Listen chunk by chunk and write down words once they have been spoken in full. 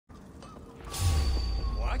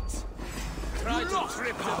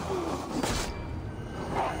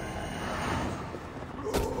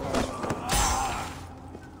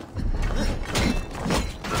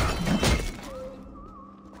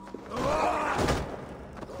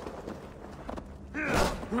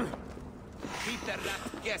Keep the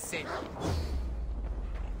rat guessing.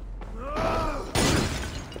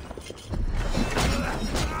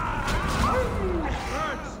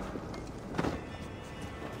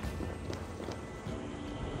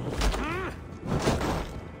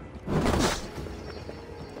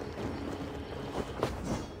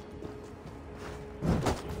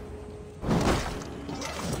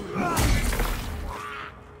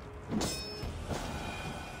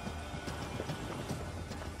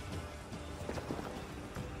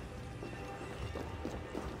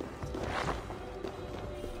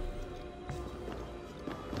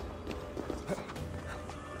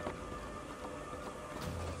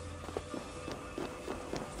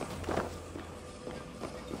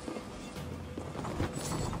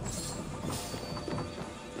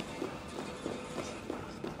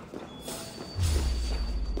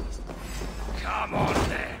 Come on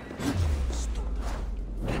there!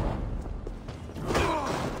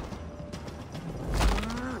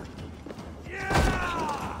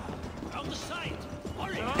 Yeah! Out the sight!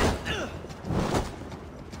 Hurry!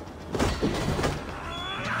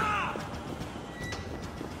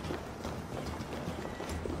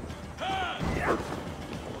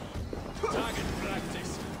 Target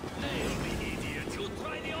practice. Nail me, idiot. You'll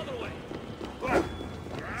try the other way.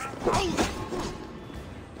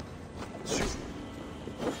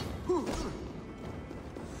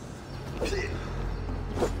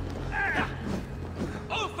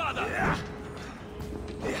 Oh, father!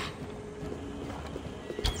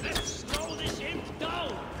 Let's slow this imp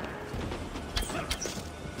down!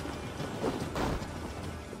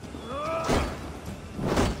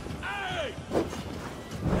 Hey!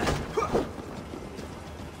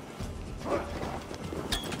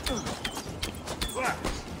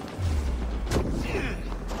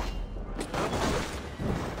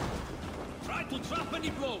 Try to trap any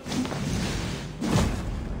blows!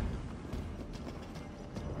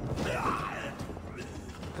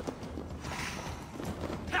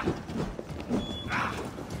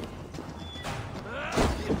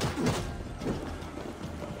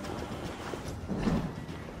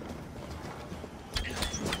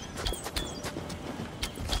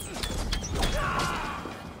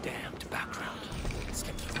 Damned background.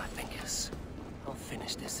 Slipped through my fingers. I'll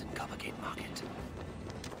finish this in Coppergate Market.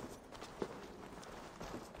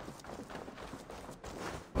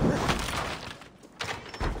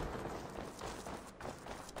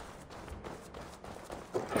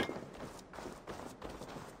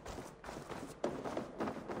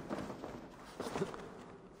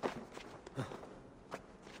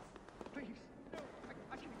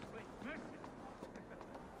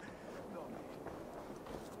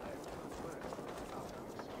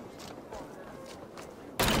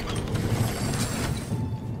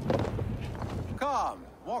 Come,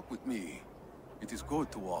 walk with me. It is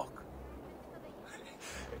good to walk.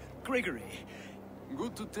 Gregory.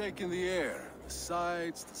 Good to take in the air. The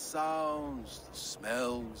sights, the sounds, the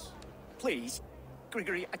smells. Please.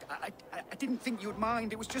 Gregory, I didn't think you'd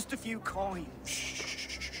mind. It was just a few coins.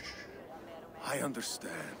 Shh. I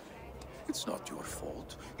understand. It's not your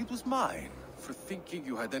fault. It was mine, for thinking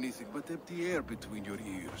you had anything but empty air between your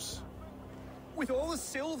ears. With all the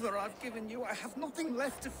silver I've given you, I have nothing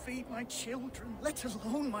left to feed my children, let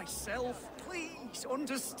alone myself. Please,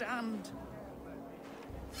 understand.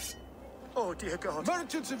 Oh, dear God.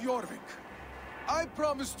 Merchants of Jorvik, I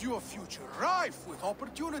promised you a future rife with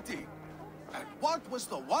opportunity. And what was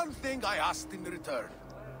the one thing I asked in return?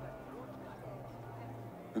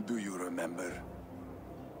 Do you remember?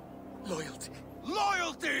 Loyalty.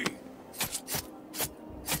 Loyalty!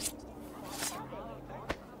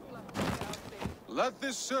 Let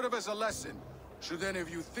this serve as a lesson, should any of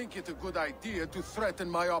you think it a good idea to threaten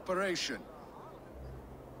my operation.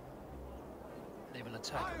 They will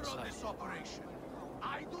attack Fire inside. on this operation.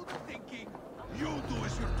 I do the thinking, you do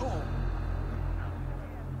as you're told.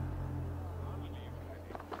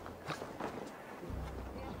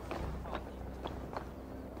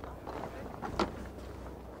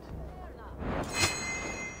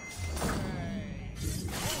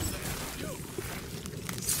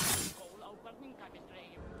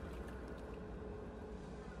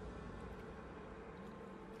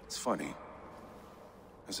 It's funny.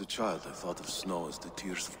 As a child, I thought of snow as the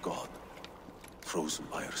tears of God. Frozen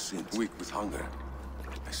by our sins, weak with hunger.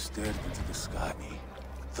 I stared into the sky.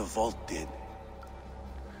 The vault did.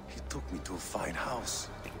 He took me to a fine house.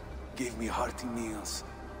 Gave me hearty meals.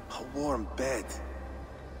 A warm bed.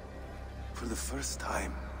 For the first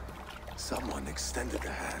time, someone extended a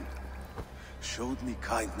hand, showed me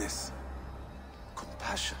kindness,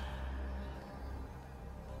 compassion.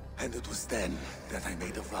 And it was then that I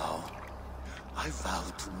made a vow. I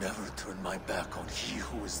vowed to never turn my back on he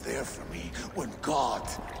who was there for me when God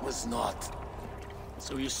was not.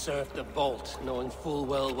 So you served the Bolt, knowing full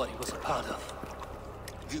well what he was a part of.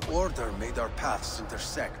 The Order made our paths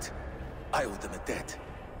intersect. I owed them a debt,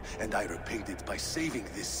 and I repaid it by saving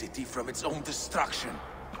this city from its own destruction.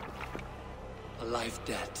 A life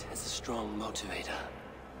debt is a strong motivator.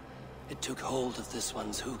 It took hold of this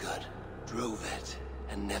one's Hugad, drove it,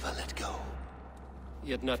 and never let go.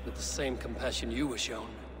 Yet not with the same compassion you were shown.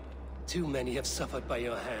 Too many have suffered by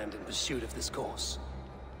your hand in pursuit of this course.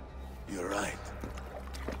 You're right.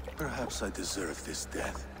 Perhaps I deserve this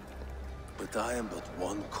death. But I am but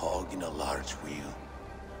one cog in a large wheel.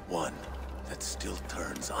 One that still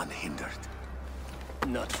turns unhindered.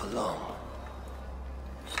 Not for long.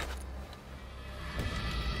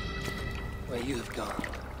 Where you have gone,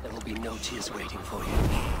 there will be no tears waiting for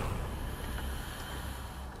you.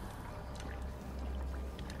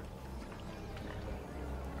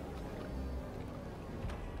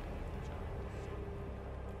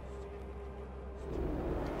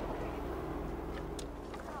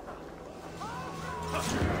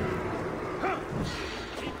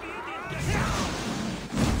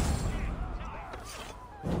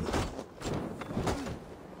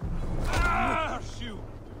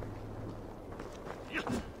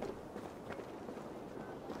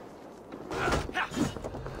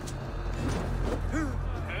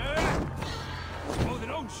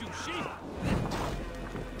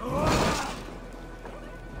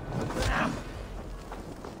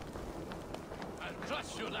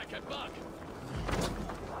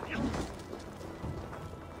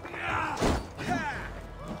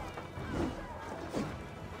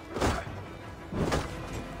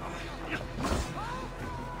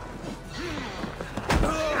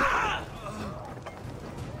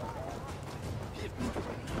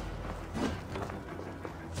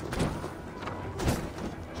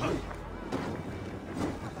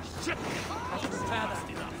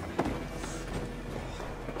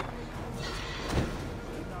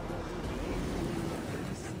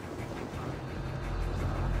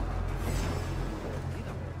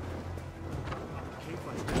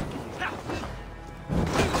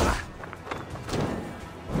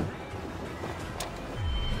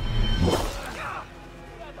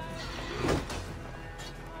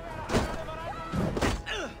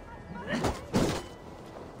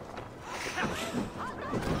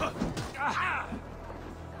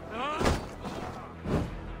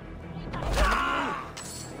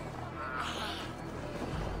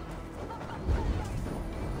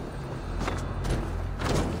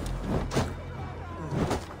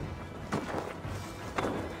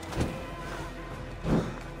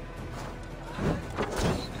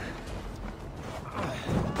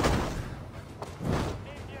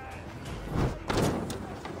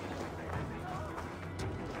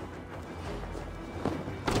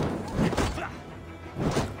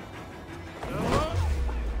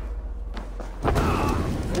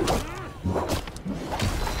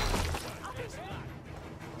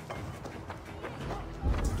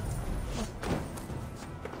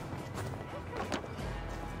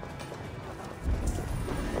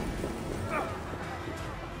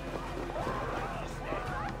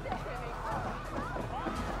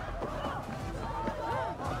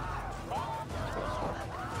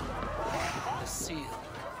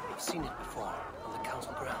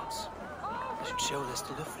 Show this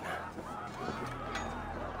to Lufina.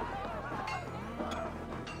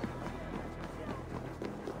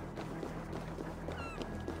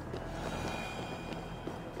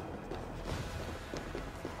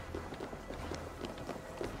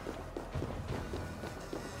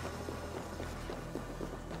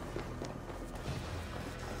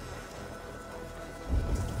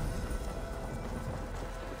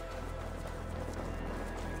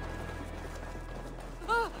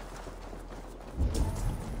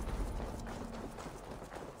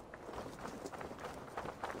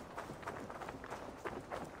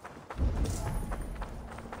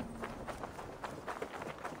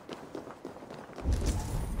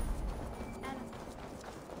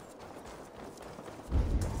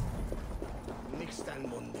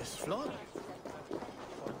 Flora.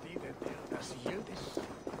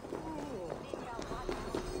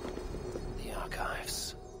 The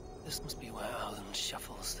archives. This must be where Alan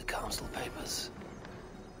shuffles the council papers.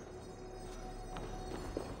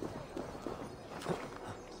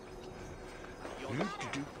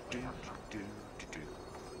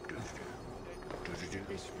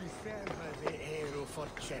 Dispuserva de ero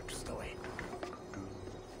forcepstoi.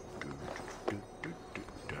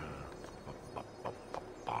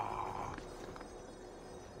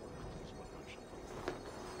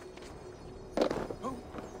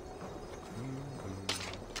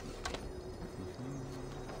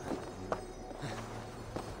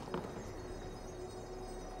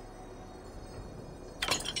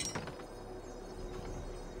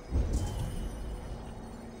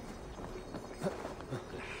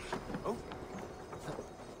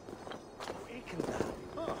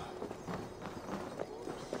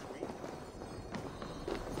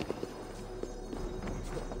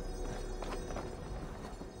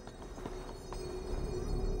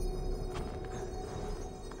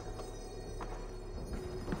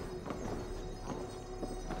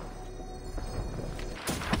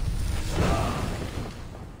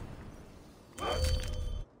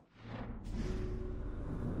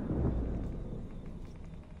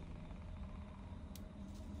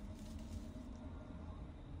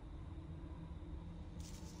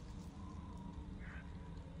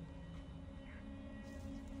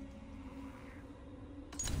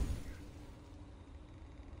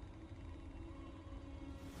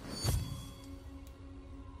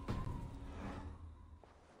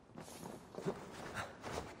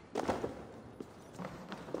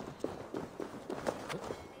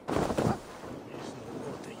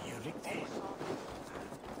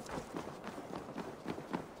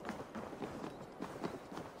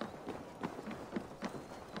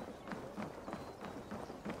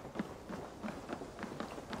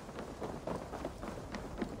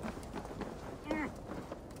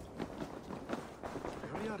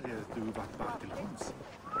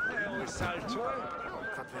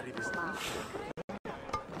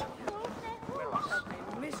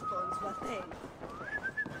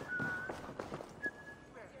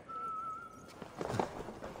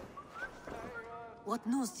 What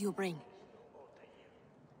news do you bring?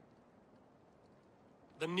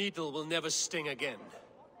 The needle will never sting again.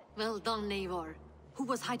 Well done, Eivor. Who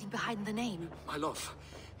was hiding behind the name? My love,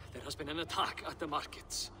 there has been an attack at the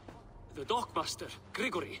markets. The dockmaster,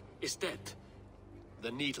 Grigory, is dead.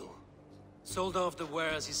 The needle. Sold off the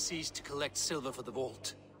wares he seized to collect silver for the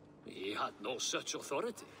vault. He had no such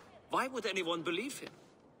authority. Why would anyone believe him?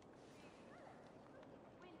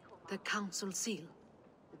 The council seal.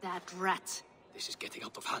 That rat. This is getting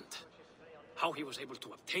out of hand. How he was able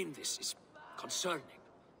to obtain this is concerning.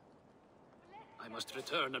 I must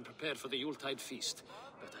return and prepare for the Yuletide feast,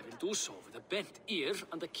 but I will do so with a bent ear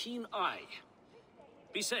and a keen eye.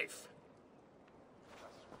 Be safe.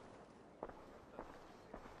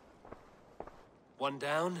 One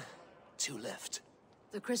down, two left.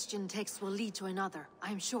 The Christian text will lead to another.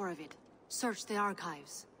 I am sure of it. Search the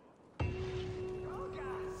archives.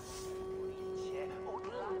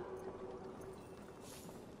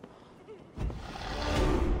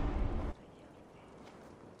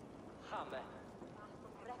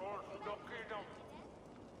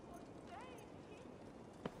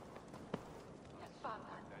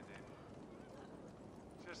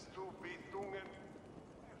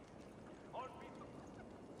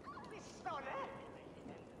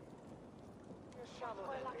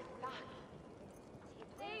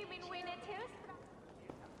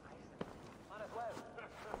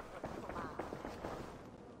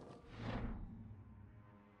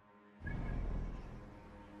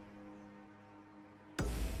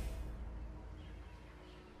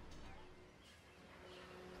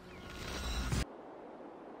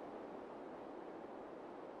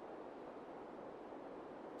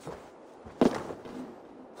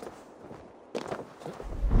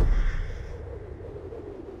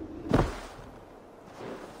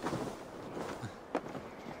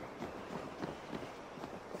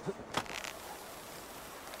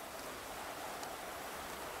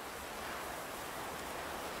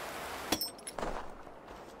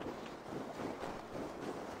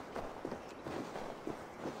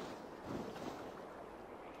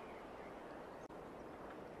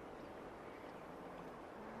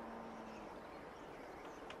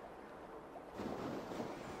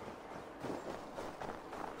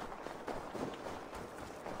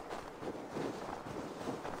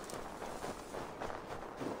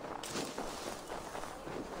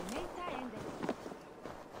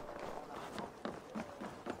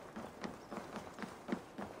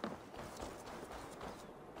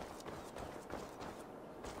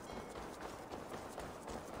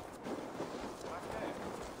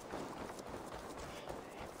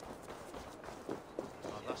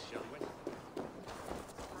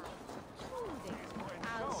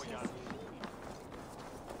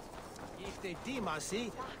 te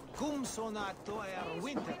dimasi, cum sonato er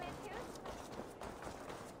winter.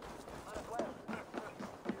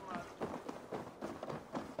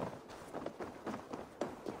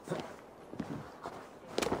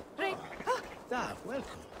 Da, welcome.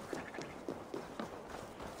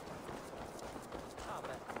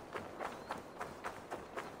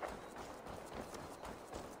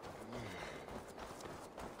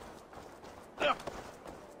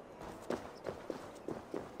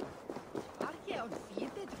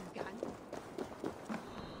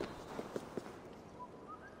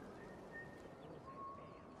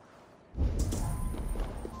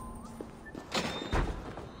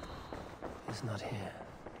 He's not here.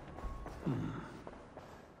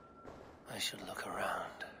 I should look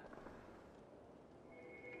around.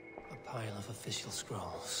 A pile of official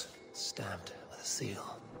scrolls, stamped with a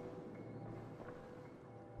seal.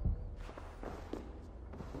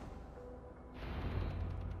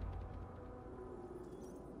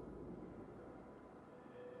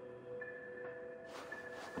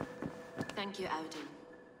 Thank you, Audun.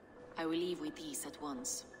 I will leave with these at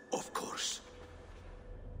once. Of course.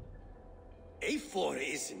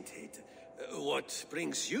 A4, isn't it? What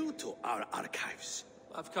brings you to our archives?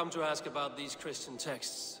 I've come to ask about these Christian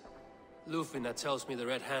texts. Lufina tells me the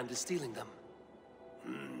Red Hand is stealing them.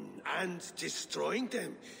 And destroying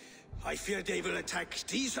them. I fear they will attack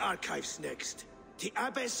these archives next. The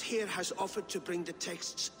Abbess here has offered to bring the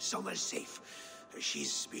texts somewhere safe.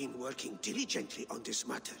 She's been working diligently on this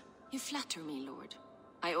matter. You flatter me, Lord.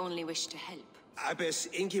 I only wish to help. Abbess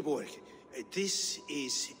Ingeborg, this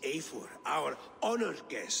is Eivor, our honored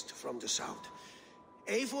guest from the south.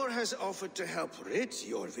 Eivor has offered to help rid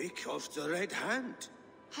Jorvik of the Red Hand.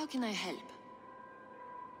 How can I help?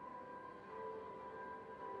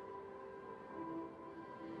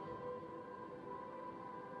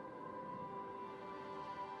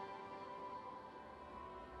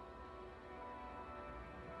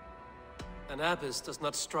 An abbess does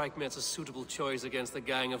not strike me as a suitable choice against a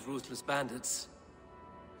gang of ruthless bandits.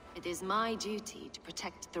 It is my duty to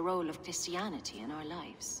protect the role of Christianity in our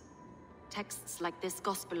lives. Texts like this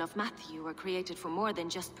Gospel of Matthew were created for more than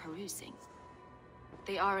just perusing.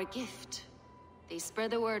 They are a gift. They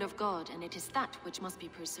spread the word of God, and it is that which must be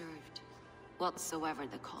preserved, whatsoever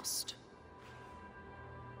the cost.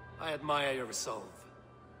 I admire your resolve.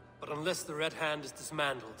 But unless the Red Hand is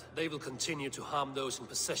dismantled, they will continue to harm those in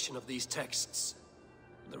possession of these texts.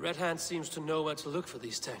 The Red Hand seems to know where to look for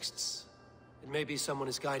these texts. It may be someone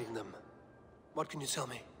is guiding them. What can you tell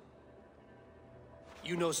me?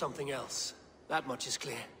 You know something else. That much is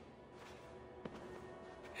clear.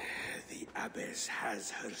 The Abbess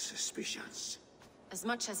has her suspicions. As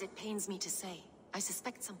much as it pains me to say, I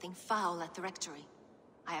suspect something foul at the rectory.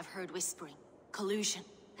 I have heard whispering, collusion,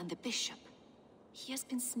 and the bishop. He has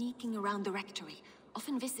been sneaking around the rectory,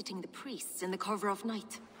 often visiting the priests in the cover of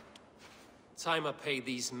night. Time I pay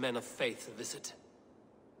these men of faith a visit.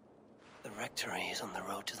 The rectory is on the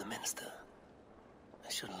road to the minster.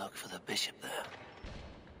 I should look for the bishop there.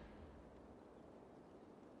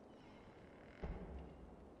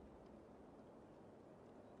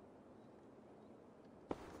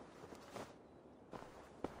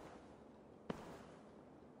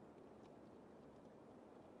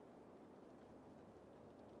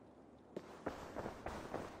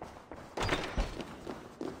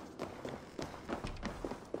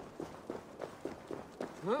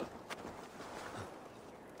 Huh?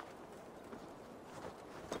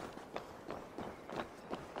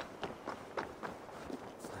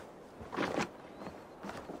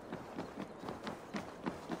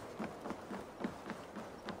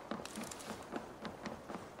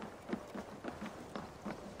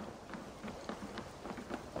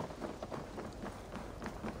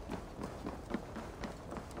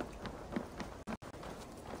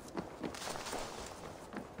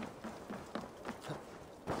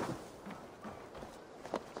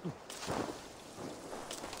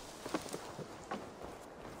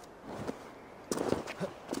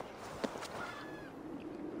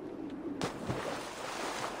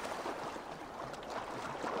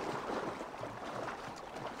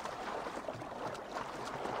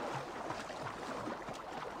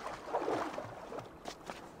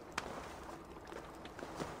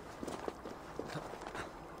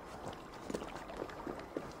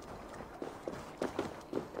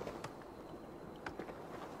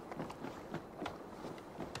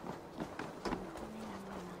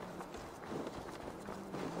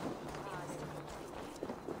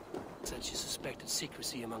 Said she suspected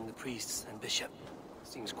secrecy among the priests and bishop.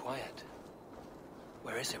 Seems quiet.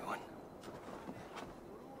 Where is everyone?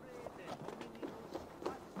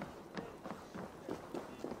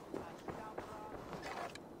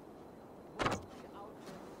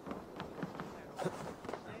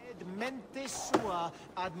 mente sua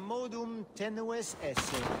ad modum tenuis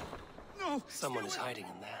esse. No! Someone is hiding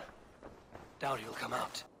in there. Doubt he'll come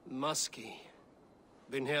out. Muskie.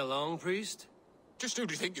 Been here long, priest? Just who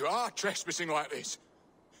do you think you are, trespassing like this?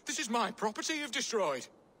 This is my property you've destroyed.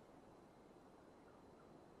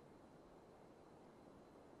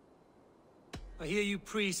 I hear you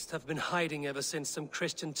priests have been hiding ever since some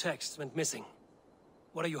Christian texts went missing.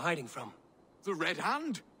 What are you hiding from? The Red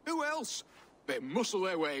Hand? Who else? They muscle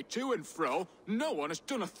their way to and fro. No one has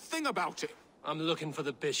done a thing about it. I'm looking for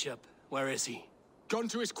the bishop. Where is he? Gone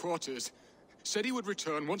to his quarters. Said he would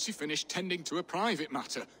return once he finished tending to a private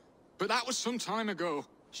matter. But that was some time ago.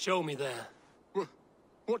 Show me there.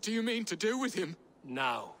 What do you mean to do with him?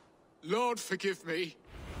 Now. Lord, forgive me.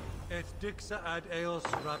 Et dixa ad eos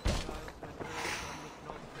rapid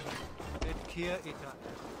et kia ita.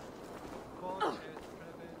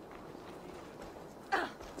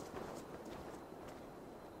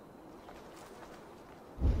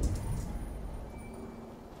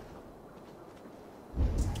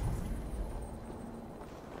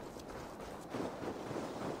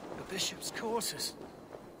 The bishop's quarters.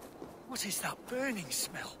 What is that burning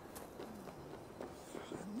smell?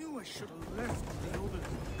 I knew I should have left the other.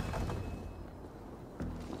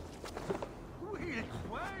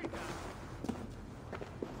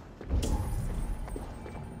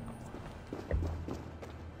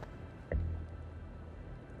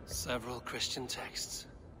 Several Christian texts.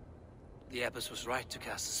 The abbess was right to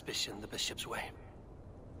cast suspicion the bishop's way.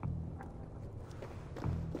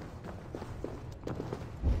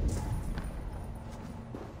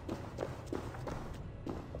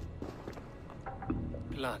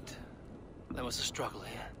 Blood. There was a struggle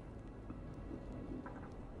here.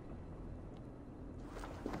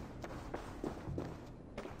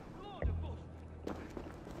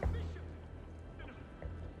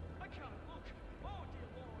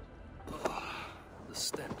 The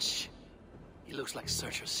stench. He looks like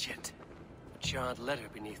Searcher's shit. A charred letter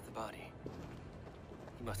beneath the body.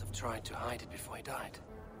 He must have tried to hide it before he died.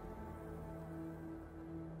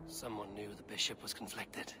 Someone knew the bishop was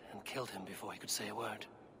conflicted and killed him before he could say a word.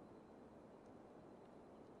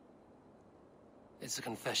 It's a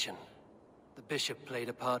confession. The bishop played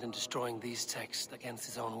a part in destroying these texts against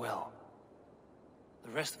his own will.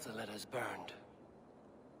 The rest of the letter is burned,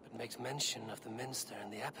 but makes mention of the minster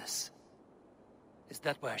and the abbess. Is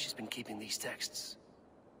that where she's been keeping these texts?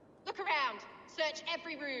 Look around. Search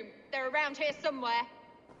every room. They're around here somewhere.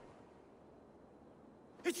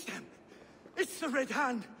 It's them! It's the Red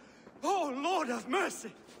Hand! Oh, Lord have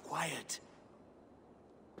mercy! Quiet.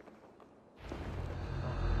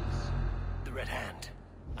 The Red Hand.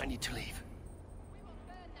 I need to leave. We will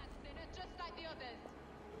burn that sinner just like the others.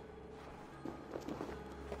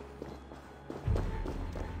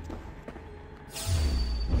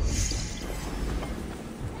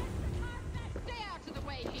 Stay out of the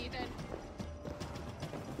way, heathen!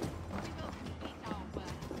 We will complete our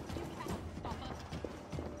work. You cannot stop us.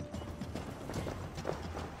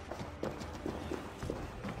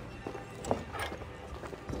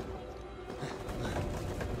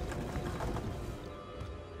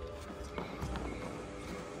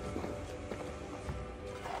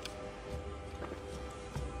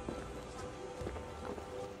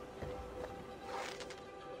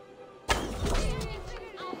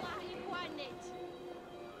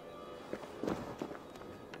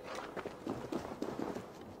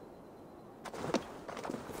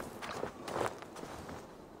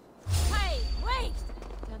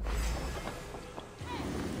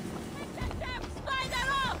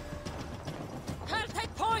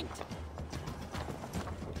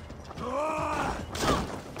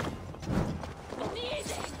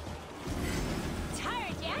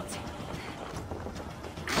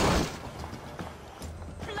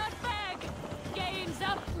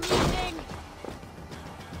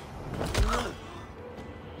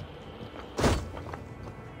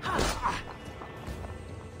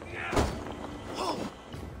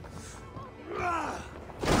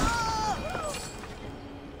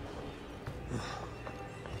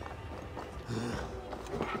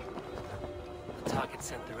 The target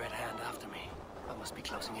sent the Red Hand after me. I must be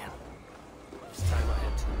closing in. It's time I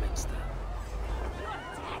head to the minster. You're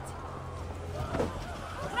dead!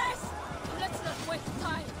 Rest! Let's not waste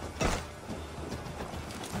time!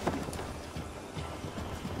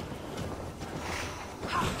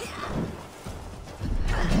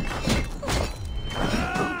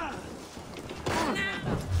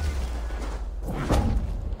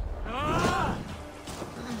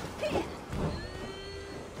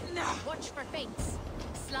 Watch for feints.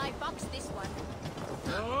 Sly fox this one.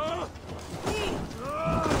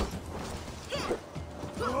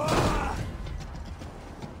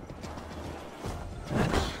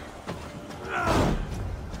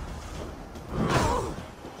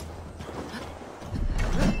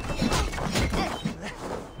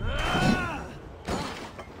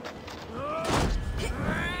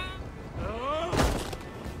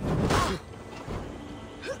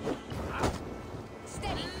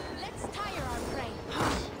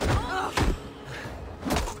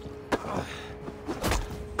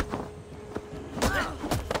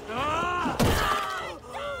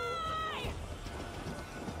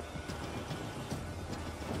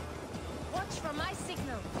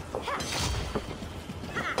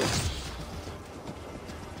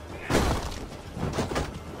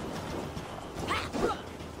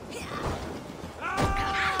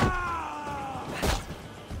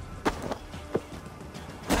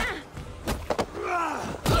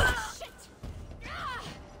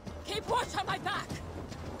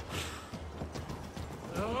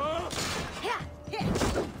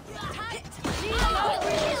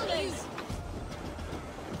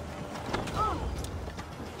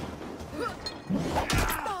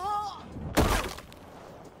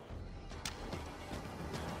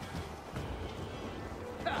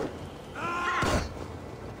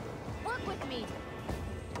 Work with me.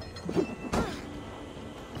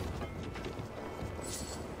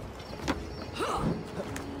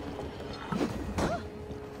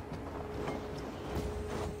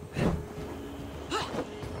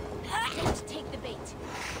 Don't take the bait.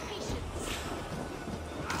 Patience.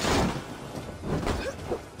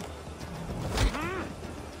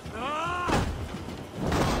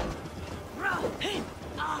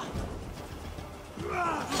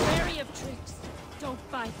 Wary of tricks.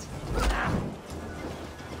 Don't bite.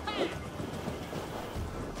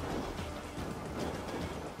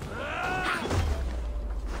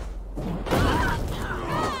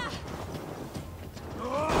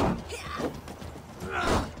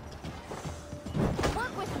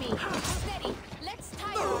 Work with me. Steady. Let's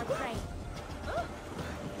tire our prey.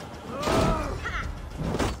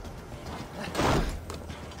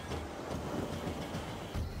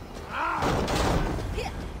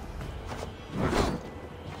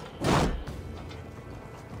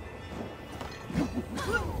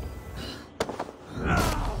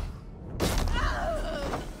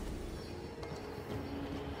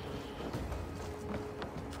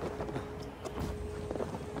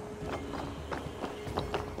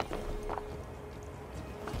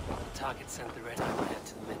 Target sent the Red Arrowhead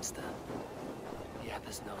to the Minster. The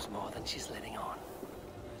Abbess knows more than she's letting on.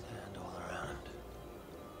 Red hand all around.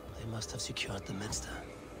 They must have secured the Minster.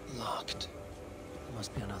 Locked. There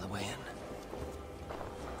must be another way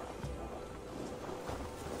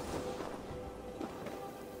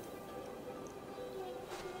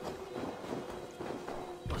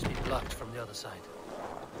in. Must be blocked from the other side.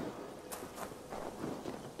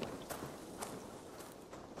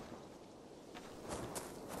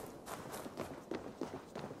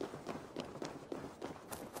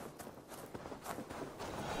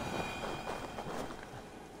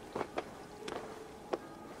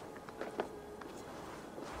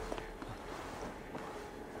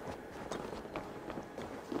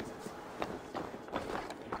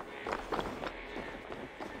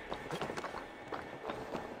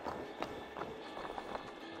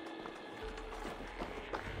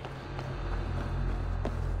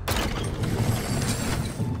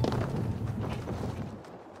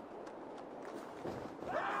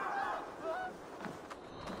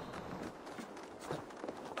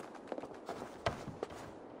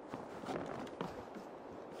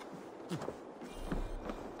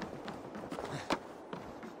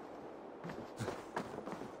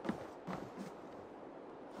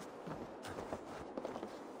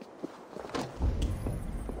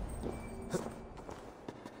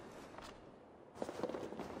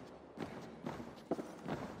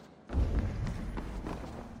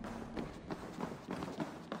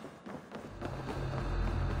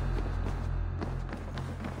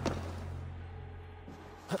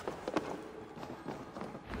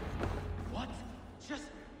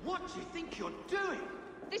 What do you think you're doing?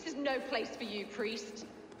 This is no place for you, priest.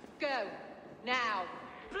 Go. Now.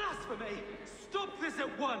 Blasphemy! Stop this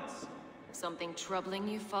at once! Something troubling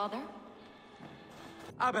you, father?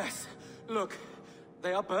 Abbess, look.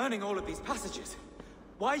 They are burning all of these passages.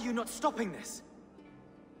 Why are you not stopping this?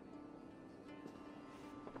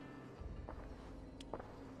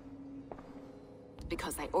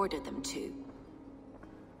 Because I ordered them to.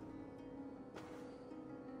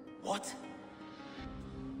 What?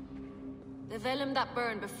 The vellum that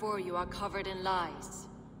burned before you are covered in lies.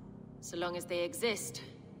 So long as they exist,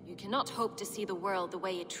 you cannot hope to see the world the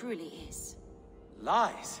way it truly is.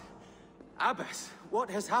 Lies? Abbess, what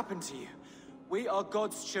has happened to you? We are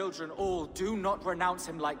God's children all. Do not renounce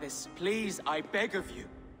him like this. Please, I beg of you.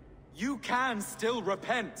 You can still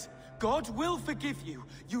repent. God will forgive you.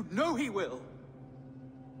 You know he will.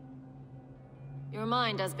 Your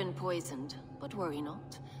mind has been poisoned, but worry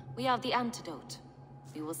not. We have the antidote.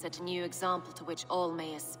 We will set a new example to which all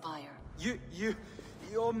may aspire.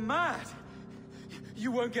 You're mad!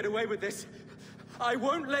 You won't get away with this. I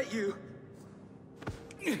won't let you!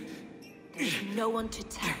 There's no one to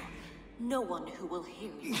tell. No one who will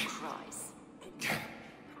hear your cries.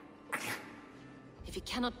 If you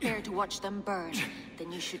cannot bear to watch them burn,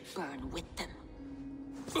 then you should burn with them.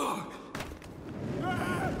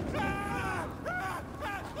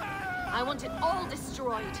 I want it all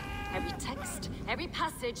destroyed. Every text, every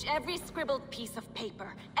passage, every scribbled piece of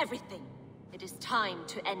paper, everything. It is time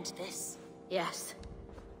to end this. Yes.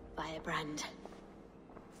 Firebrand.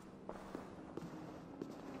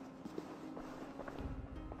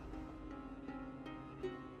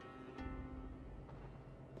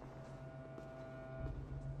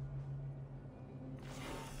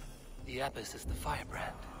 The Abyss is the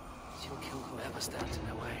firebrand. She'll kill whoever stands in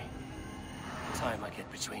her way. Time I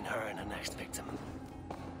get between her and her next victim.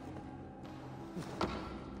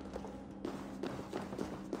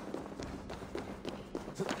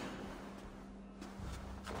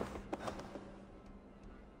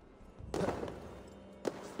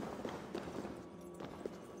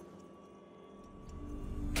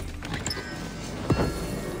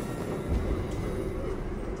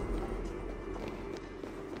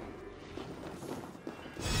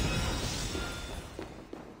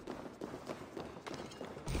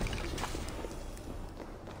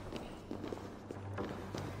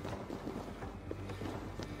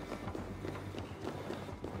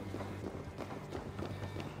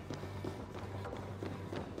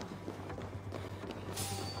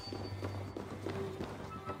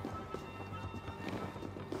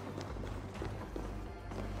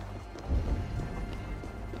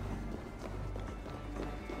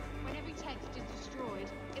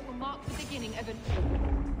 Mark the beginning of an...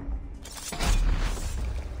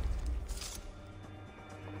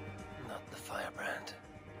 Not the firebrand.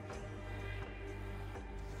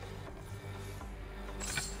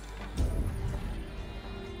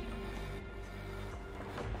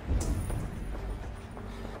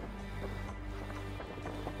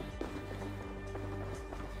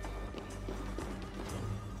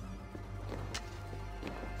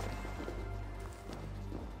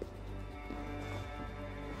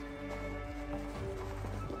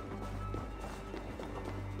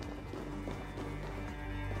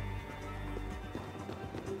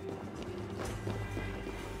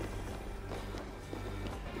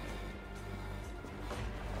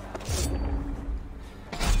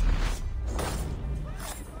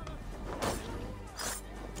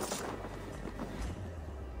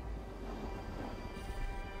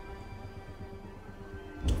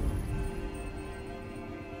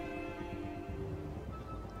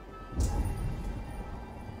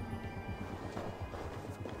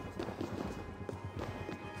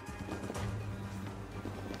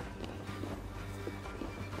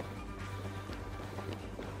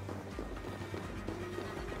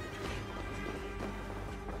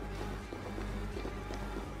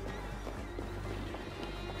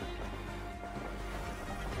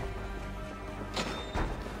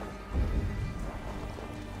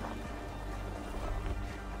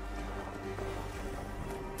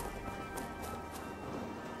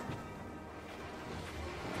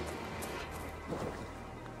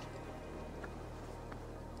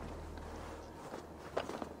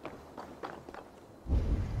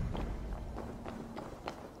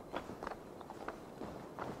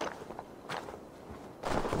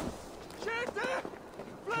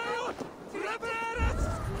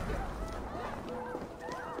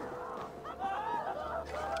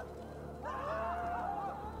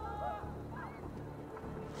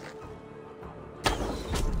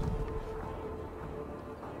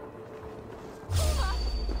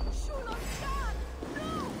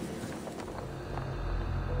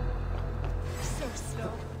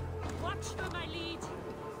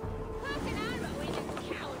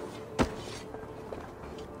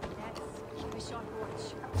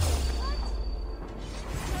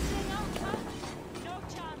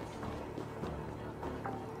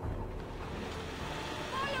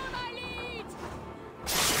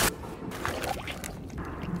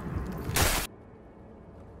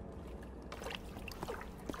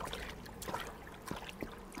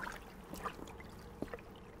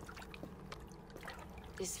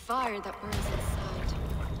 This fire that burns inside,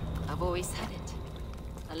 I've always had it.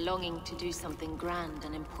 A longing to do something grand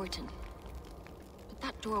and important. But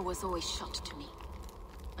that door was always shut to me.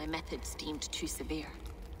 My methods deemed too severe.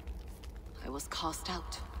 I was cast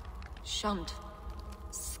out, shunned,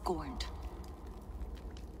 scorned.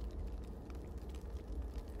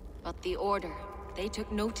 But the Order, they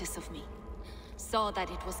took notice of me. Saw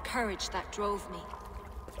that it was courage that drove me.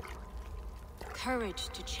 Courage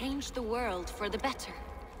to change the world for the better.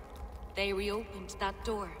 They reopened that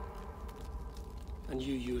door. And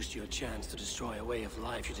you used your chance to destroy a way of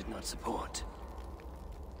life you did not support.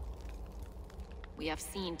 We have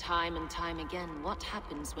seen time and time again what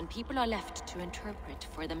happens when people are left to interpret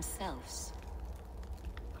for themselves.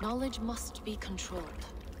 Knowledge must be controlled.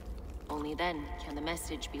 Only then can the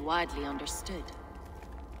message be widely understood.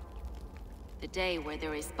 The day where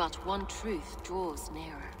there is but one truth draws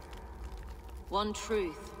nearer. One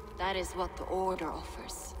truth, that is what the Order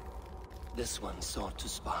offers. This one sought to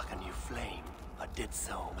spark a new flame, but did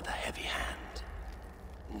so with a heavy hand.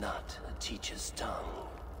 Not a teacher's tongue.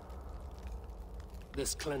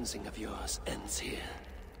 This cleansing of yours ends here.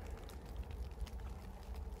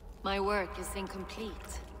 My work is incomplete.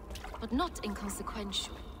 but not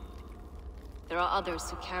inconsequential. There are others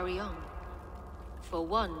who carry on. For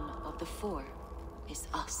one of the four is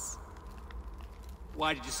us.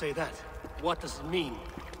 Why did you say that? What does it mean?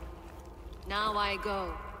 Now I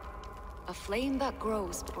go. A flame that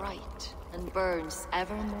grows bright and burns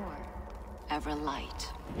ever more, ever light.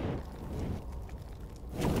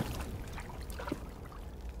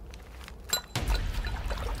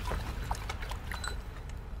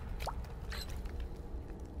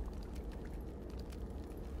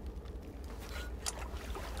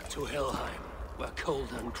 To Helheim, where cold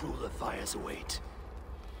and crueler fires await.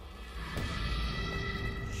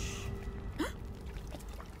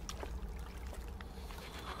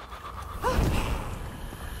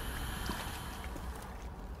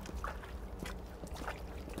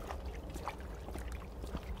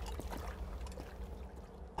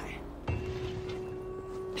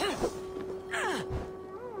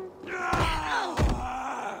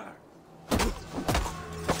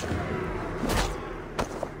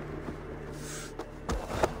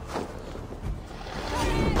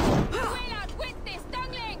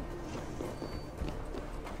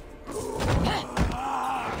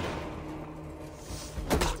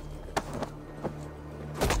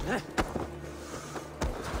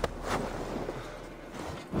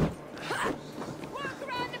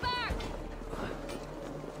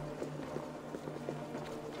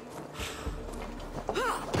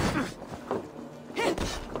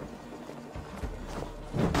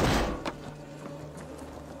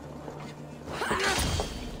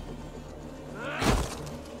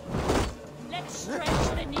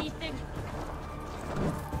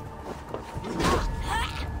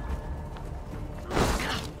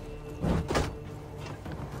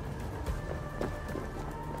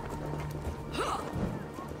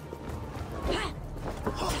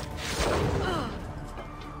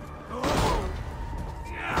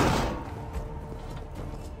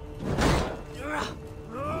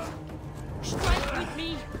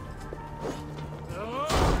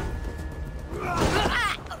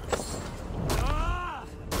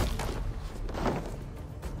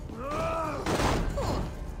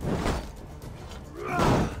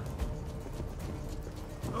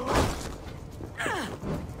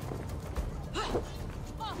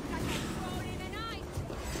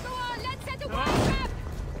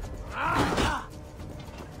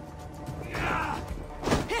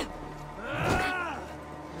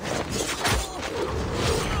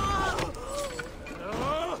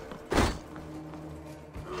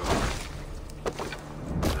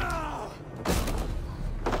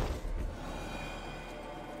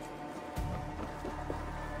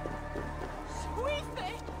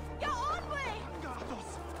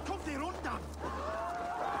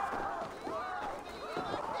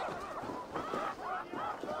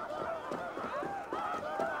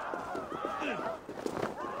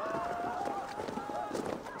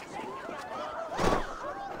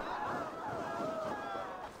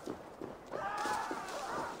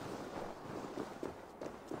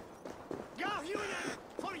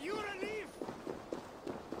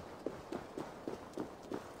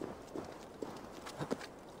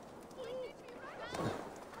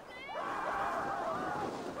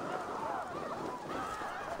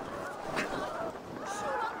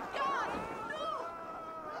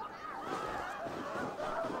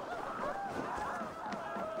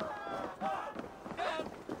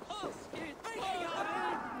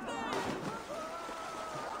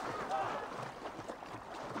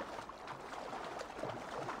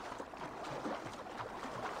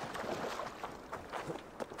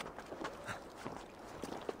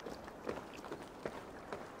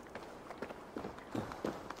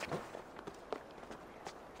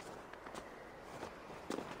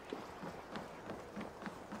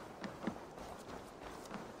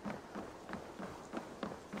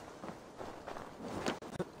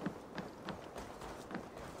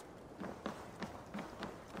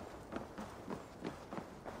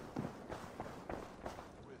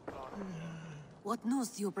 What news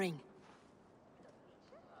do you bring?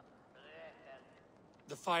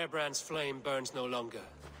 The firebrand's flame burns no longer.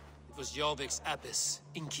 It was Jorvik's abyss,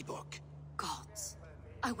 Inkiborg. Gods.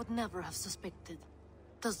 I would never have suspected.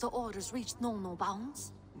 Does the orders reach no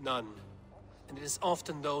bounds? None. And it is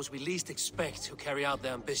often those we least expect who carry out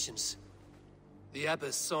their ambitions. The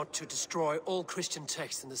abbess sought to destroy all Christian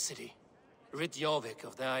texts in the city, rid Jorvik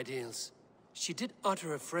of their ideals. She did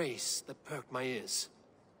utter a phrase that perked my ears.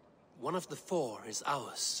 One of the four is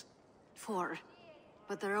ours. 4.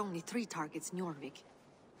 But there are only 3 targets in Jorvik.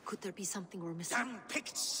 Could there be something we're missing? Damn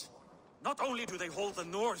Picts! Not only do they hold the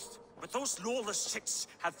north, but those lawless sects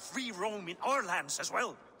have free roam in our lands as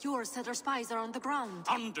well. Yor said our spies are on the ground.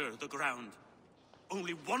 Under the ground.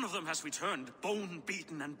 Only one of them has returned,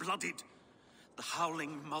 bone-beaten and bloodied. The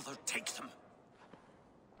Howling Mother takes them.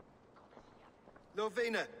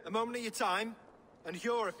 Lovina, a moment of your time. And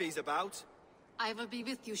Hjor if he's about. I will be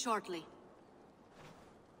with you shortly.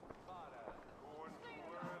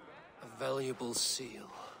 A valuable seal.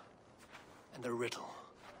 And a riddle.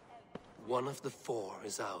 One of the four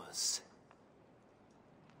is ours.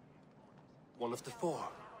 One of the four.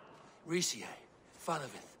 Risie,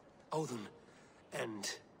 Faravith, Odin,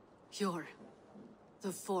 and... Hjor.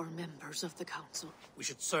 The four members of the council. We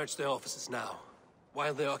should search their offices now,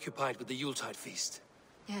 while they're occupied with the Yuletide feast.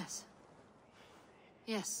 Yes.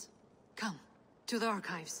 Yes. Come, to the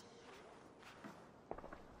archives.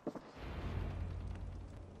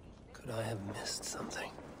 Could I have missed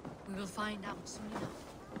something? We will find out soon enough.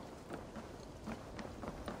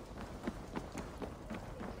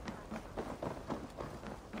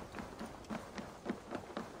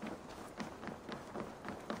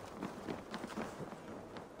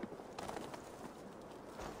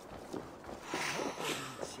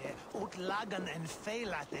 Lagan en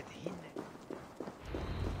feilatet hinne.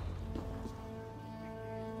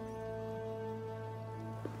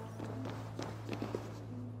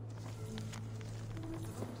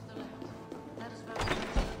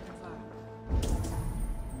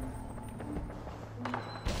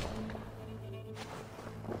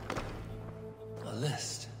 A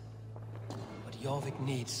list. What Jorvik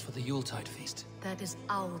needs for the Yuletide feast. That is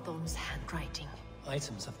Audon's handwriting.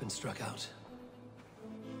 Items have been struck out.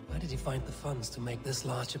 Where did he find the funds to make this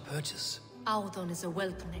large a purchase? Audon is a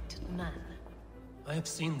well-connected man. I have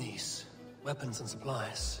seen these. Weapons and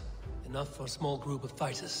supplies. Enough for a small group of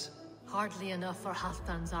fighters. Hardly enough for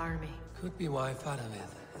Halfdan's army. Could be why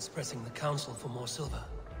Faravith is pressing the council for more silver.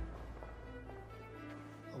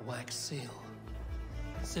 A wax seal.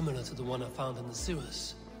 Similar to the one I found in the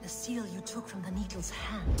sewers. The seal you took from the Needle's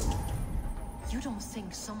hand. You don't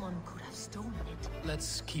think someone could have stolen it?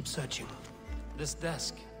 Let's keep searching. This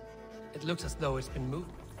desk. It looks as though it's been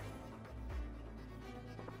moved.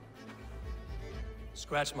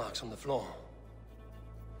 Scratch marks on the floor.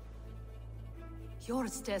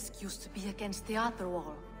 Jor's desk used to be against the other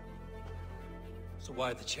wall. So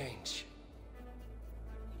why the change?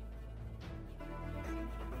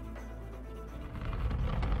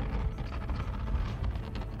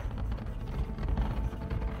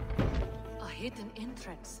 A hidden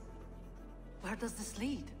entrance. Where does this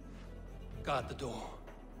lead? Guard the door.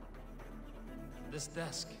 This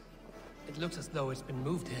desk. It looks as though it's been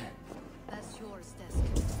moved here. That's Jor's desk.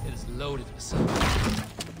 It is loaded with something.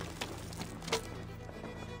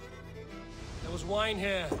 There was wine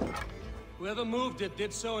here. Whoever moved it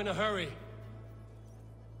did so in a hurry.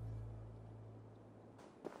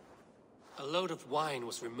 A load of wine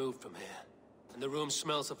was removed from here, and the room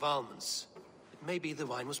smells of almonds. It may be the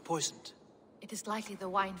wine was poisoned. It is likely the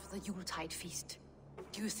wine for the Yuletide feast.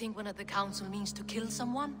 Do you think one of the council means to kill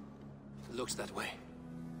someone? It looks that way.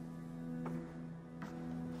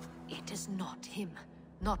 It is not him,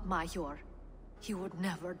 not Major. He would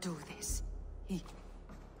never do this. He...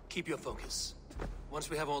 Keep your focus. Once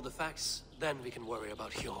we have all the facts, then we can worry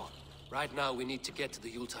about Hjor. Right now, we need to get to the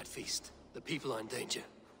Yuletide feast. The people are in danger.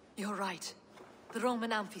 You're right. The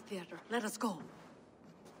Roman amphitheater. Let us go.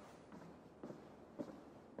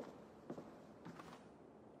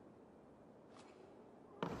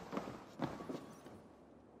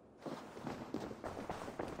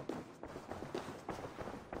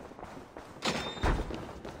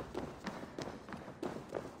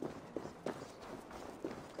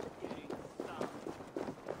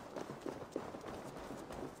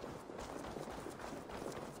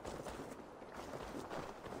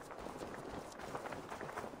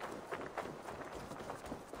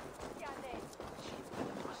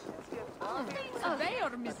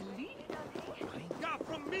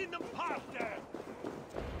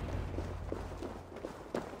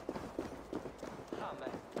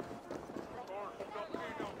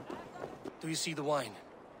 Do you see the wine?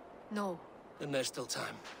 No. Then there's still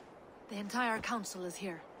time. The entire council is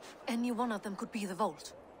here. Any one of them could be the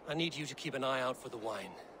vault. I need you to keep an eye out for the wine.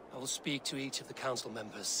 I will speak to each of the council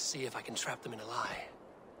members, see if I can trap them in a lie.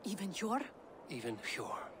 Even Hjor? Even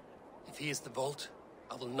Hjor. If he is the vault,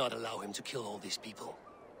 I will not allow him to kill all these people.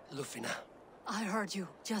 Lufina. I heard you.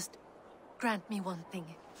 Just grant me one thing.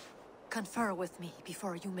 Confer with me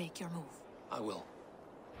before you make your move. I will.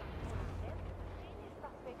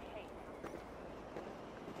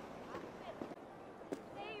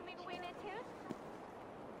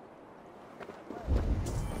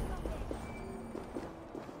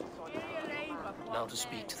 Now to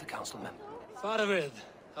speak to the council member. Faravith,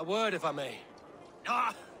 A word, if I may.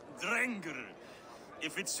 Ah, Drenger.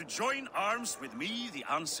 If it's to join arms with me, the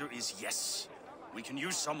answer is yes. We can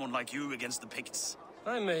use someone like you against the Picts.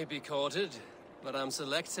 I may be courted, but I'm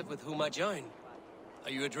selective with whom I join. Are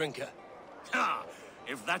you a drinker? Ha!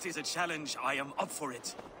 If that is a challenge, I am up for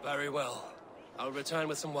it. Very well. I'll return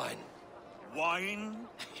with some wine. Wine?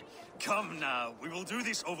 Come now, we will do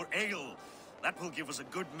this over ale. That will give us a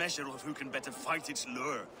good measure of who can better fight its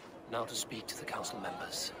lure. Now to speak to the council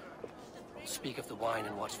members. Speak of the wine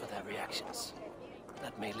and watch for their reactions.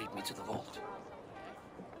 That may lead me to the vault.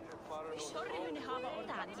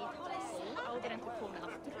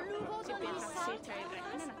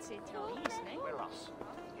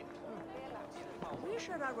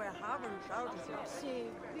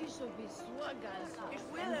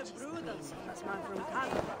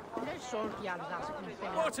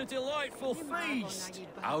 What a delightful feast!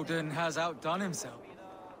 Alden has outdone himself.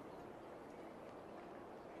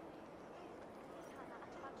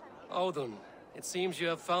 Odin, it seems you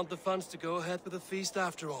have found the funds to go ahead with the feast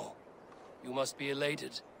after all. You must be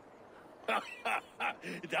elated.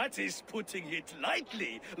 That is putting it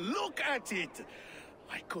lightly. Look at it.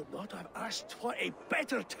 I could not have asked for a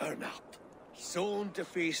better turnout. Soon the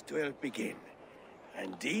feast will begin,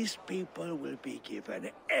 and these people will be given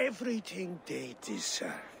everything they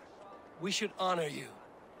deserve. We should honor you.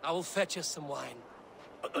 I will fetch us some wine.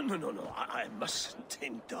 No, I mustn't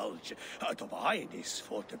indulge. The wine is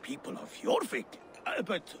for the people of Jorvik.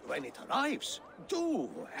 But when it arrives, do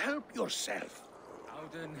help yourself.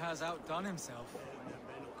 Alden has outdone himself.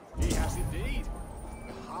 He has indeed.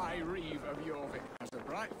 The High Reeve of Jorvik has a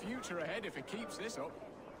bright future ahead if he keeps this up.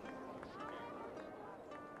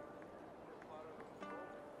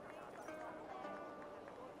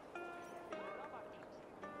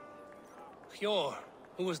 Hjor,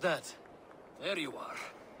 who was that? There you are.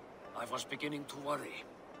 I was beginning to worry.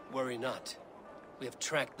 Worry not. We have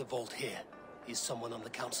tracked the vault here. He's someone on the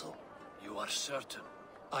council. You are certain?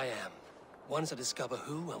 I am. Once I discover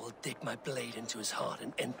who, I will dig my blade into his heart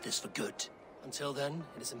and end this for good. Until then,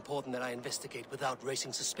 it is important that I investigate without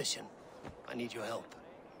raising suspicion. I need your help.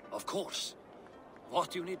 Of course.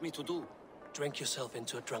 What do you need me to do? Drink yourself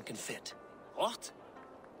into a drunken fit. What?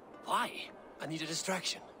 Why? I need a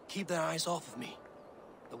distraction. Keep their eyes off of me.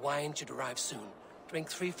 The wine should arrive soon. Drink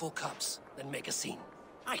 3 full cups, then make a scene.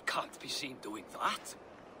 I can't be seen doing that.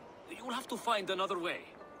 You'll have to find another way.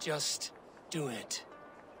 Just do it.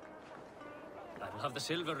 I will have the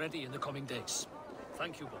silver ready in the coming days.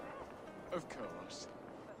 Thank you, both. Of course.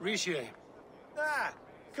 Rishi, Ah,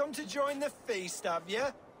 come to join the feast, have you?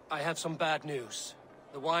 I have some bad news.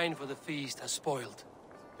 The wine for the feast has spoiled.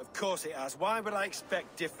 Of course it has. Why would I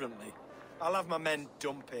expect differently? I'll have my men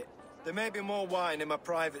dump it. There may be more wine in my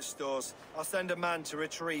private stores. I'll send a man to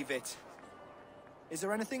retrieve it. Is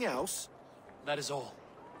there anything else? That is all.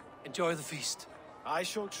 Enjoy the feast. I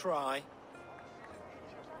shall try.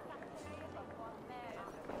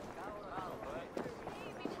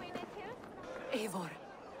 Eivor,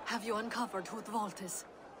 have you uncovered who the vault is?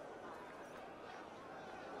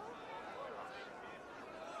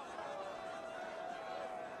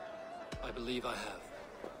 I believe I have.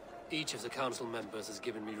 Each of the council members has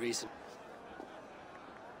given me reason.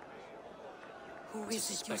 Who is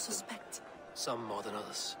it you suspect? Some more than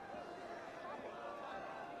others.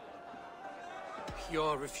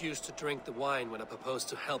 Hjor refused to drink the wine when I proposed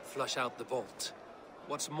to help flush out the vault.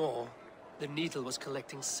 What's more, the Needle was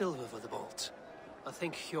collecting silver for the vault. I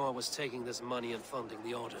think Hjor was taking this money and funding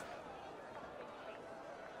the order.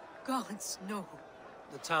 Gods, no.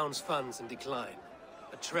 The town's funds in decline.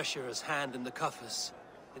 A treasurer's hand in the coffers.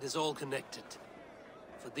 It is all connected.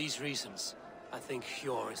 For these reasons, I think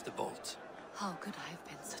Hjor is the vault. How could I have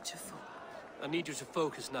been such a fool? I need you to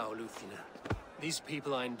focus now, Luthina. These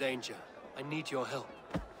people are in danger. I need your help.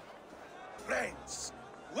 Friends,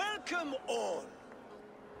 welcome all.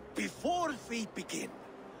 Before we begin,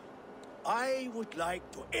 I would like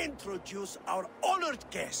to introduce our honored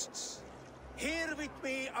guests. Here with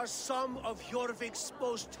me are some of Jorvik's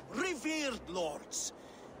most revered lords.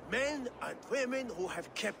 Men and women who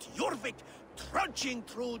have kept Jorvik trudging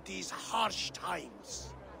through these harsh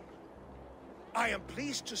times. I am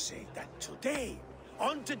pleased to say that today,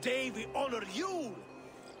 on the day we honor you,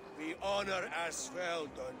 we honor as well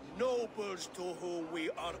the nobles to whom we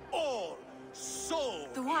are all so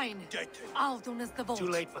The wine. indebted. Aldon is the vault. Too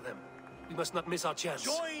late for them. We must not miss our chance.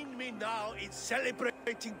 Join me now in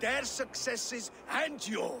celebrating their successes and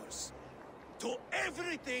yours. To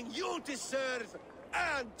everything you deserve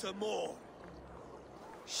and more.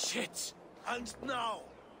 Shit! And now,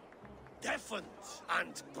 deafened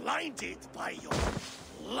and blinded by your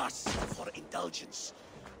lust for indulgence,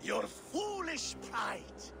 Your foolish pride.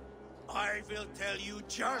 I will tell you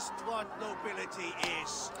just what nobility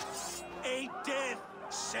is. A death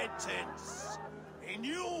sentence. A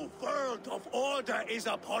new world of order is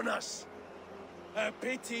upon us. A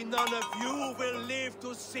pity none of you will live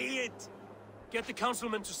to see it. Get the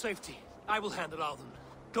councilmen to safety. I will handle Alden.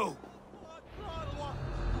 Go.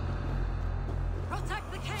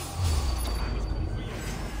 Protect the king!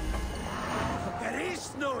 There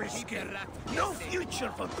is no escape. No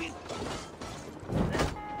future for me.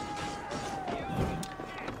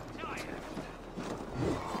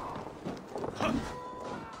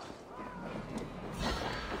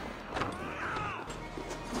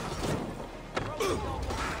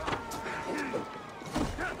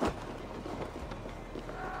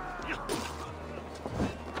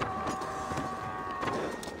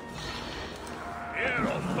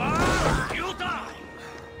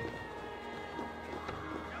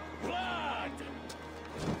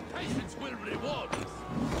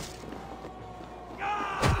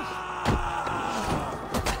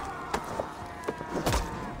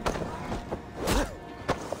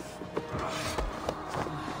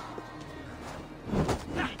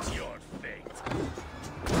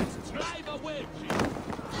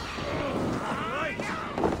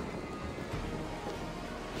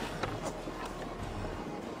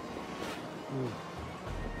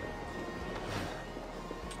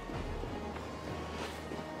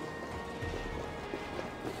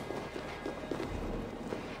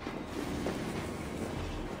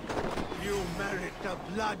 You merit the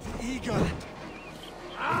blood eagle.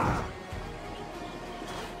 Ah!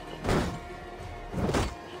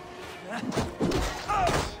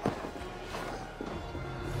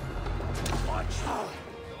 Watch out!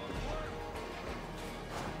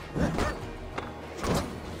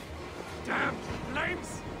 Damn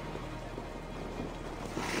flames!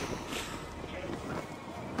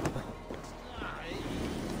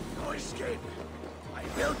 No escape. I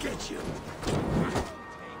will get you.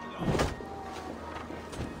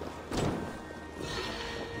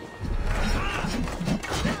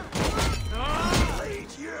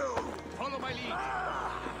 Follow my lead.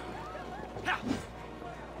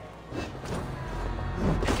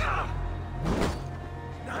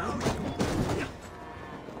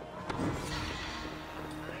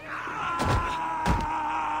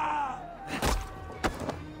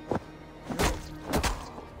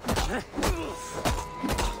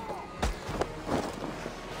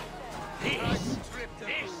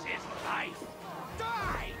 This is life.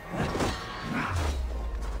 Die!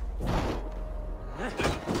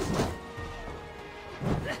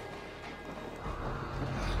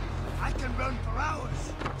 I can run for hours.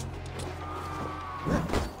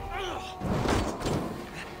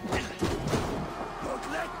 Don't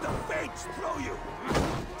let the fates throw you.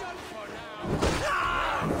 Done for now.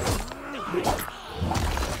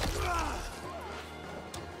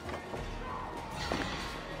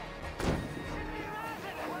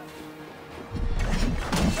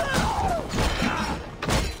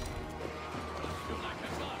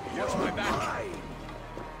 Watch my back.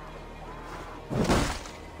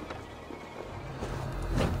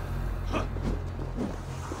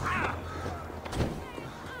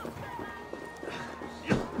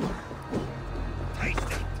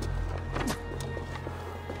 Taste it.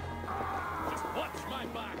 Watch my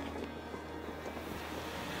back!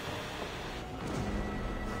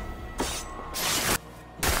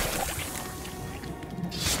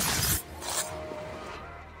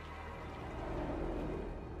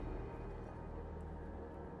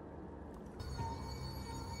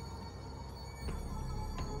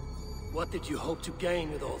 What did you hope to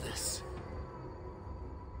gain with all this?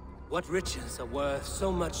 What riches are worth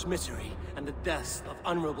so much misery and the deaths of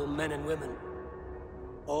honorable men and women?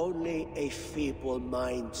 Only a feeble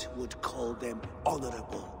mind would call them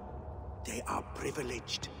honorable. They are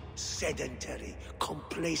privileged, sedentary,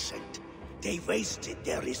 complacent. They wasted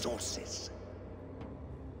their resources.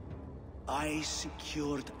 I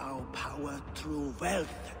secured our power through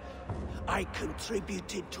wealth. I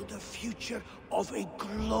contributed to the future of a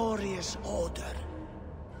glorious order.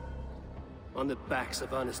 On the backs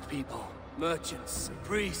of honest people, merchants, and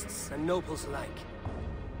priests, and nobles alike.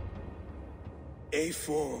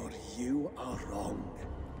 A4, you are wrong.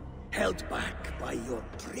 Held back by your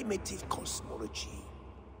primitive cosmology.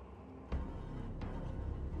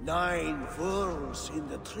 9 worlds in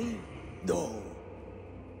the tree? No.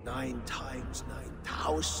 9 times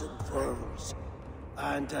 9,000 worlds.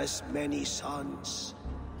 And as many suns.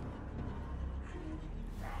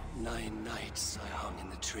 9 nights I hung in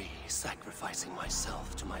the tree, sacrificing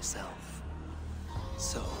myself to myself.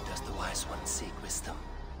 So does the wise one seek wisdom.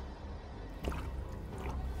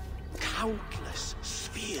 countless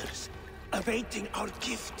spheres, awaiting our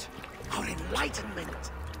gift, our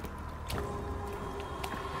enlightenment.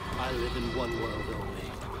 I live in one world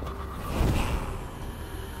only.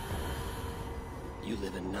 You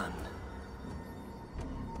live in none.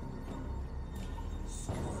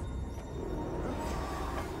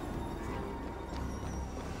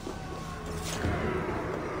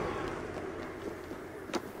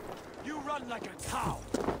 You run like a cow.